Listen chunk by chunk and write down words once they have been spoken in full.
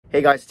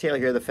Hey guys, Taylor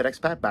here, the Fit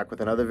Expat, back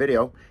with another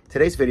video.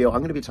 Today's video, I'm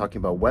going to be talking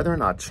about whether or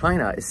not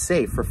China is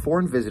safe for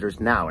foreign visitors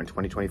now in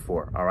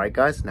 2024. All right,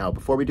 guys. Now,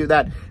 before we do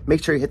that,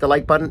 make sure you hit the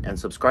like button and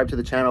subscribe to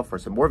the channel for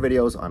some more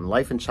videos on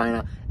life in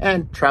China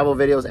and travel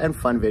videos and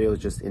fun videos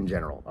just in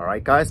general. All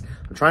right, guys.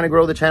 I'm trying to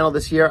grow the channel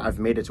this year. I've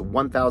made it to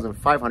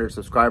 1,500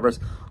 subscribers.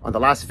 On the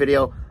last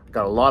video,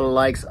 got a lot of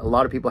likes, a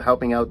lot of people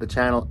helping out the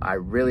channel. I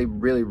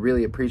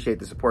really appreciate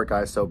the support,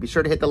 guys. So be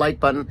sure to hit the like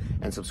button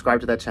and subscribe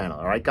to that channel.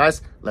 All right,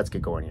 guys, let's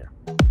get going here.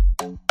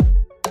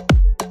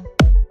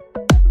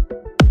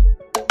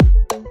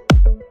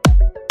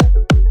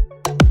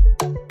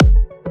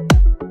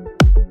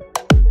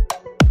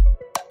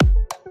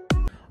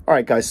 All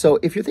right, guys, so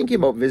if you're thinking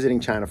about visiting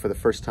China for the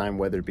first time,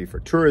 whether it be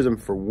for tourism,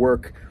 for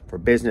work, for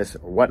business,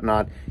 or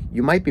whatnot,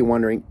 you might be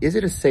wondering, is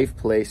it a safe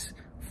place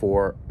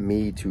for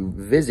me to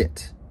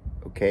visit?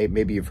 Okay,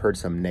 maybe you've heard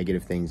some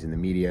negative things in the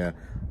media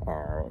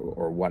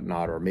or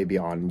whatnot, or maybe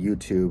on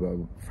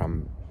YouTube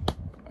from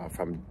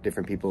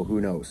different people, who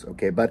knows,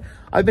 okay? But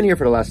I've been here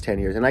for the last 10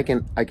 years, and I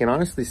can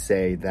honestly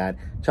say that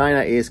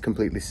China is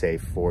completely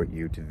safe for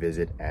you to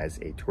visit as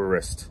a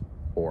tourist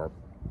or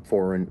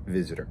foreign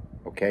visitor,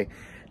 okay?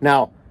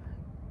 Now,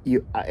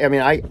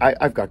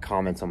 I've got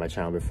comments on my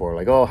channel before,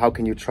 like, oh, how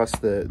can you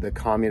trust the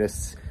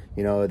communists?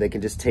 You know, they can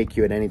just take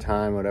you at any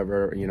time,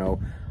 whatever, you know.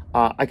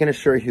 I can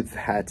assure you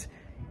that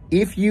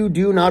if you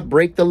do not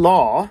break the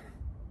law,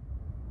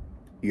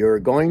 you're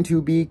going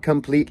to be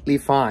completely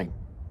fine,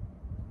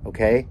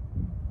 okay?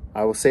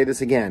 I will say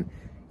this again.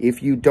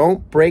 If you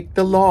don't break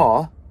the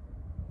law,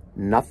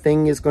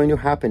 nothing is going to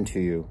happen to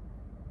you,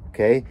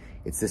 okay?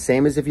 It's the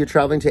same as if you're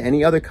traveling to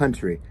any other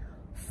country.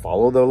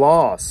 Follow the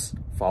laws,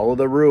 follow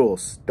the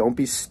rules, don't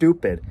be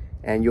stupid,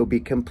 and you'll be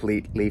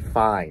completely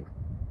fine.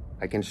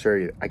 I can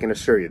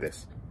assure you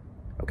this,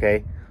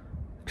 okay?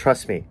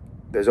 Trust me,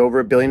 there's over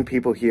 1 billion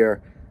people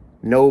here.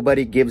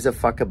 Nobody gives a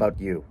fuck about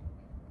you,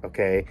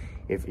 okay?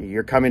 If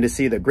you're coming to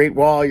see the Great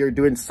Wall, you're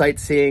doing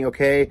sightseeing,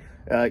 okay?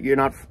 You're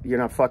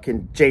not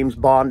fucking James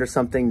Bond or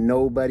something.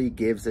 Nobody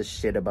gives a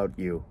shit about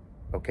you,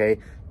 okay?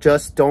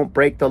 Just don't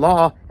break the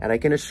law, and I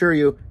can assure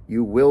you,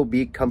 you will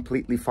be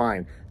completely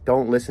fine.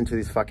 Don't listen to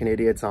these fucking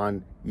idiots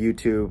on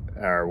YouTube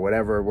or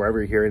whatever, wherever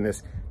you're hearing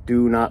this.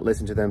 Do not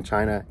listen to them.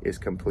 China is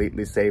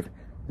completely safe.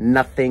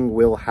 Nothing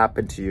will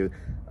happen to you.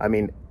 I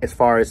mean, as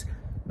far as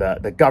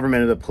the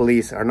government and the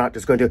police are not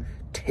just going to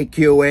take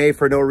you away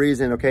for no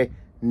reason, okay?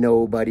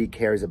 Nobody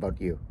cares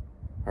about you.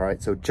 All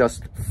right, so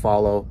just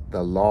follow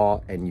the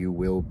law and you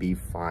will be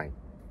fine.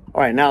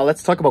 All right, now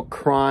let's talk about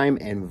crime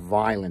and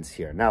violence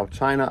here. Now,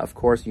 China, of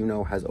course, you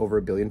know, has over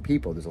 1 billion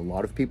people. There's a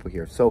lot of people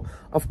here. So,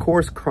 of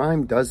course,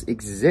 crime does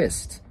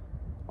exist.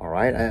 All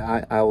right,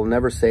 I will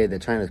never say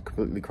that China is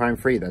completely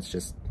crime-free. That's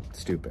just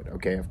stupid,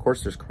 okay? Of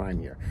course, there's crime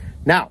here.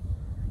 Now,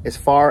 as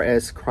far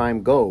as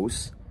crime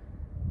goes,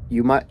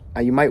 you might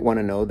want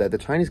to know that the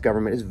Chinese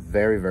government is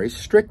very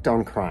strict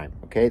on crime,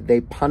 okay?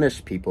 They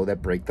punish people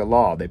that break the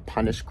law. They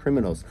punish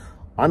criminals.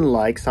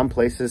 Unlike some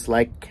places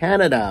like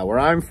Canada, where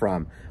I'm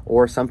from,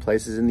 or some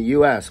places in the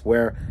US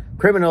where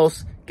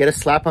criminals get a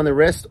slap on the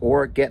wrist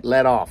or get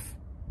let off,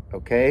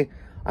 okay?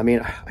 I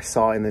mean, I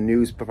saw in the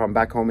news from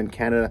back home in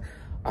Canada,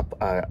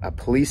 a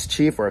police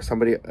chief or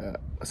somebody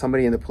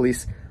in the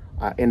police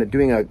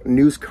doing a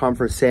news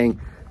conference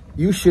saying,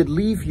 you should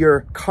leave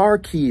your car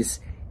keys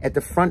at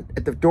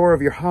the door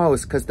of your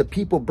house because the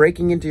people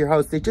breaking into your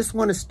house, they just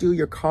want to steal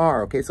your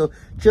car, okay? So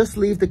just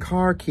leave the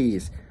car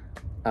keys.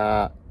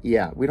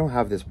 Yeah, we don't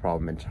have this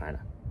problem in China,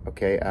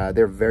 okay?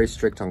 They're very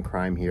strict on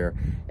crime here.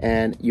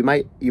 And you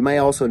might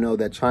also know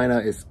that China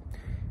is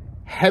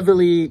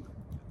heavily,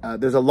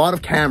 there's a lot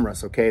of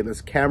cameras, okay?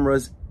 There's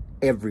cameras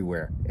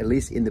everywhere, at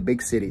least in the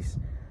big cities,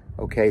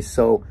 okay?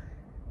 So,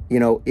 you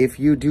know, if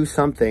you do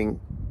something,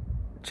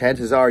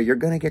 chances are you're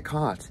gonna get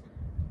caught.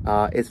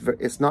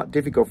 It's not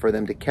difficult for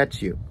them to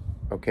catch you,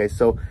 okay?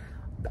 So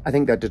I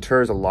think that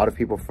deters a lot of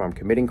people from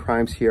committing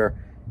crimes here.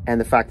 And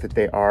the fact that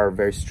they are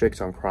very strict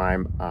on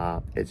crime,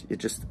 it's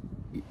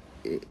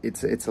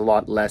a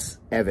lot less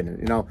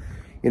evident,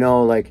 you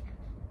know, like,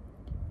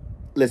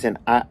 listen,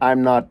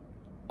 I'm not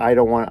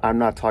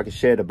talking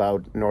shit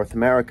about North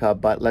America,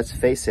 but let's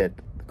face it,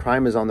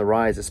 crime is on the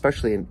rise,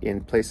 especially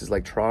in places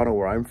like Toronto,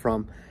 where I'm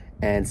from,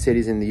 and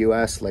cities in the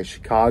US like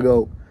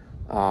Chicago,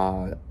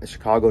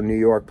 New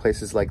York,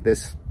 places like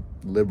this,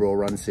 liberal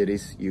run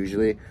cities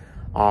usually.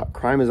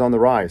 Crime is on the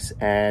rise,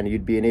 and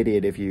you'd be an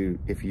idiot if you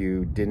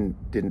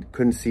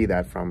couldn't see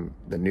that from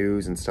the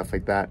news and stuff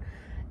like that.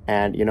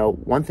 And you know,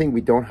 one thing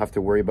we don't have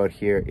to worry about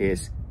here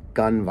is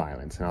gun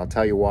violence, and I'll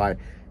tell you why.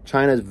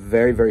 China is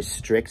very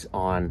strict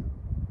on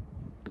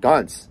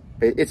guns.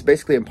 It's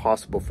basically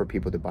impossible for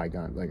people to buy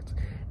guns. Like,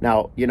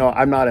 now, you know,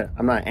 I'm not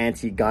an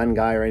anti-gun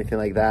guy or anything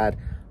like that.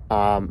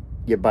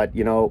 Yeah, but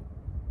you know,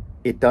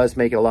 it does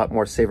make it a lot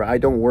more safer. I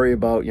don't worry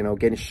about, you know,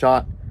 getting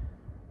shot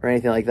or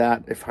anything like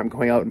that if I'm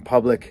going out in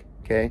public,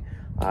 okay?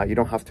 You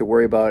don't have to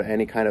worry about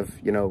any kind of,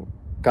 you know,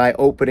 guy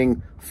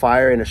opening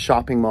fire in a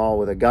shopping mall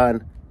with a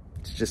gun.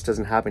 It just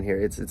doesn't happen here.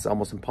 It's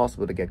almost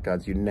impossible to get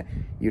guns. You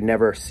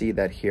never see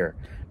that here.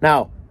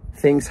 Now,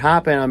 things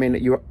happen. I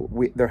mean,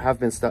 there has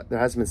been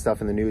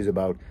stuff in the news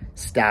about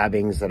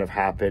stabbings that have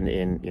happened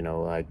in, you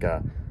know, like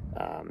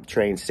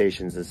train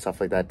stations and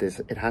stuff like that.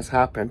 It has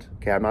happened.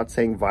 Okay, I'm not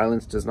saying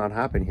violence does not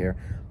happen here,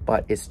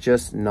 but it's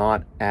just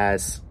not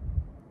as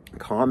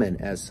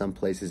common as some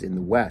places in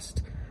the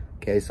West.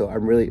 Okay, so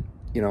I'm really,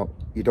 you know,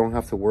 you don't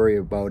have to worry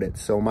about it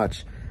so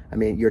much. I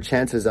mean, your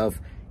chances of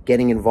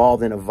getting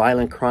involved in a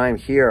violent crime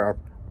here are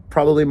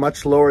probably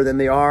much lower than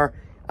they are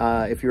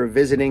if you're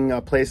visiting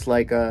a place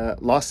like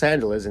Los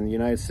Angeles in the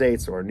United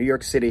States or New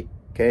York City.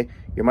 Okay,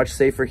 you're much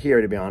safer here,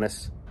 to be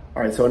honest.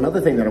 All right, so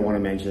another thing that I want to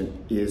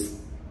mention is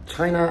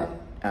China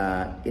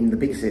in the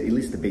big city, at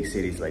least the big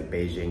cities like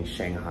Beijing,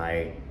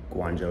 Shanghai,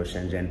 Guangzhou,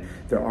 Shenzhen,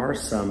 there are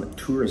some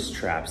tourist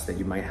traps that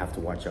you might have to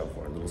watch out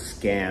for, little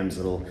scams,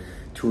 little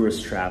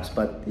tourist traps,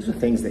 but these are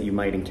things that you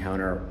might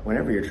encounter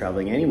whenever you're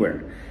traveling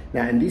anywhere.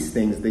 Now, and these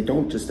things, they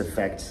don't just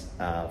affect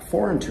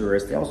foreign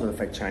tourists, they also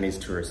affect Chinese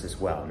tourists as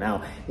well.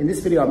 Now, in this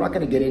video, I'm not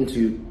gonna get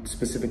into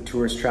specific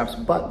tourist traps,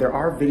 but there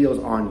are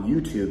videos on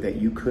YouTube that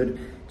you could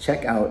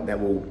check out that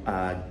will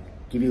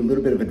give you a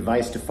little bit of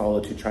advice to follow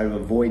to try to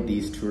avoid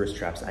these tourist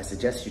traps. I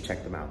suggest you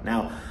check them out.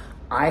 Now,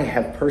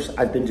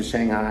 I've been to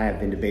Shanghai,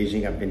 I've been to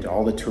Beijing, I've been to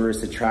all the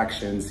tourist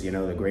attractions, you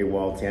know, the Great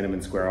Wall,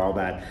 Tiananmen Square, all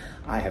that.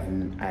 I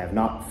have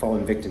not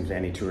fallen victim to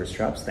any tourist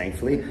traps,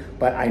 thankfully,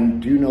 but I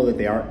do know that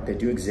they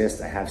do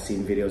exist. I have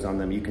seen videos on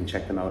them. You can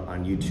check them out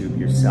on YouTube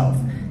yourself.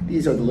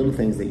 These are the little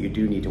things that you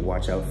do need to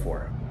watch out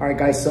for. All right,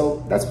 guys,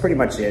 so that's pretty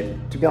much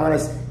it. To be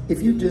honest,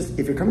 if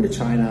you're coming to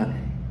China,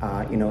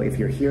 you know, if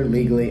you're here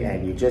legally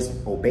and you just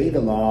obey the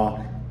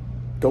law,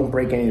 don't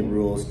break any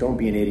rules, don't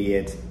be an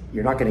idiot,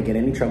 you're not gonna get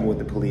any trouble with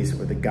the police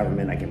or the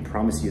government, I can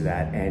promise you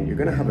that, and you're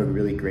gonna have a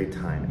really great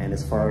time. And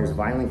as far as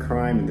violent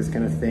crime and this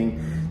kind of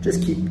thing,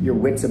 just keep your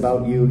wits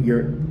about you.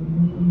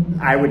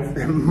 I would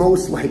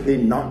most likely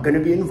not gonna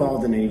be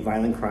involved in any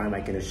violent crime,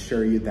 I can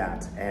assure you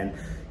that. And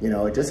you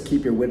know, just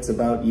keep your wits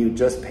about you,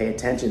 just pay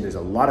attention. There's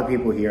a lot of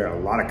people here, a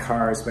lot of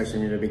cars,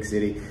 especially in a big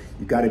city.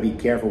 You gotta be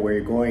careful where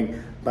you're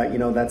going, but you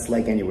know, that's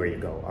like anywhere you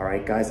go, all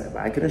right, guys?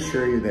 I can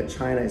assure you that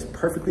China is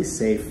perfectly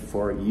safe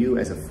for you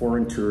as a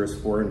foreign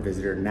tourist, foreign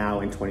visitor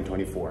now in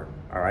 2024,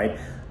 all right?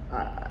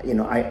 You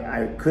know,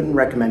 I couldn't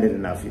recommend it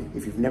enough.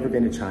 If you've never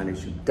been to China, you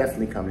should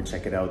definitely come and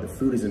check it out. The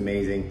food is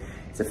amazing.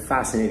 It's a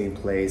fascinating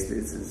place.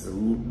 It's a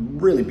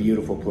really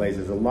beautiful place.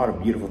 There's a lot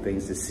of beautiful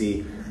things to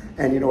see.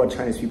 And you know what,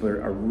 Chinese people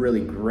are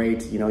really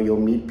great. You know, you'll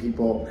meet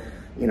people,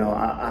 you know,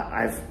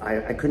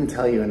 I couldn't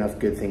tell you enough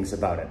good things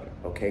about it.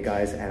 Okay,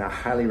 guys, and I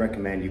highly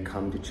recommend you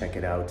come to check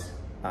it out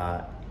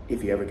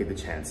if you ever get the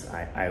chance.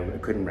 I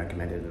couldn't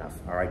recommend it enough.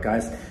 All right,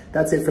 guys,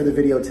 that's it for the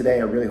video today.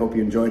 I really hope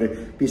you enjoyed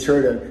it. Be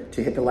sure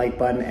to hit the like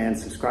button and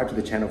subscribe to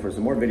the channel for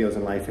some more videos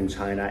on life in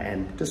China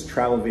and just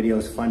travel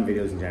videos, fun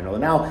videos in general.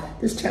 And now,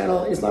 this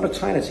channel is not a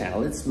China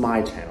channel, it's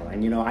my channel.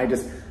 And you know,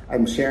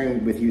 I'm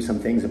sharing with you some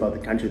things about the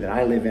country that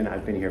I live in.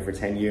 I've been here for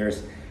 10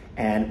 years.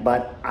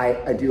 But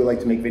I do like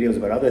to make videos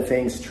about other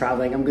things,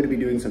 traveling. I'm gonna be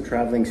doing some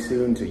traveling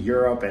soon to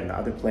Europe and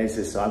other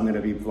places, so I'm gonna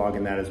be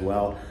vlogging that as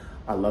well.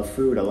 I love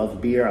food, I love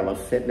beer, I love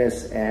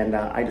fitness, and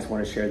I just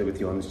wanna share that with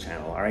you on this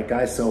channel. All right,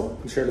 guys, so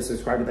be sure to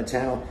subscribe to the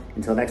channel.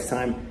 Until next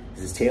time,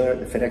 this is Taylor,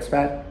 the Fit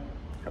Expat.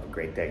 Have a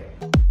great day.